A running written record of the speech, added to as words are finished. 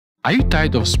Are you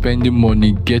tired of spending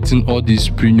money getting all these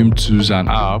premium tools and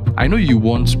apps? I know you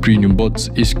want premium, but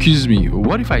excuse me,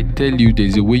 what if I tell you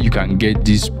there's a way you can get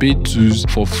these paid tools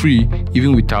for free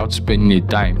even without spending a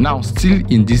dime? Now, still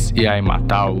in this AI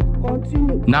matter.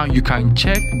 Now you can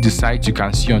check the site you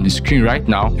can see on the screen right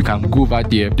now. You can go over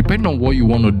there depending on what you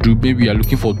want to do. Maybe you're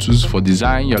looking for tools for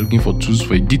design, you're looking for tools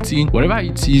for editing, whatever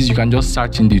it is, you can just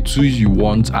search in the tools you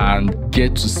want and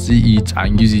get to see it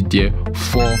and use it there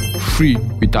for free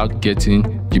without getting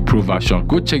the pro version.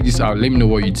 Go check this out. Let me know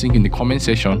what you think in the comment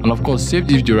section, and of course save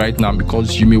this video right now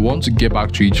because you may want to get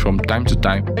back to it from time to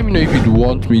time. Let me know if you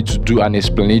want me to do an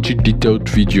explanatory detailed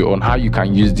video on how you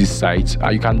can use this site.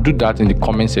 You can do that in the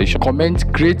comment section. Comment,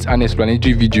 create an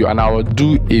explanatory video, and I will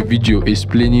do a video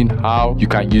explaining how you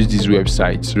can use this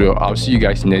website. So I'll see you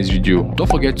guys in the next video. Don't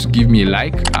forget to give me a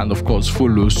like and of course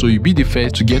follow so you'll be the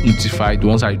first to get notified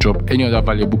once I drop any other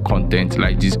valuable content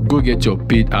like this. Go get your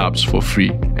paid apps for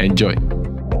free. Enjoy.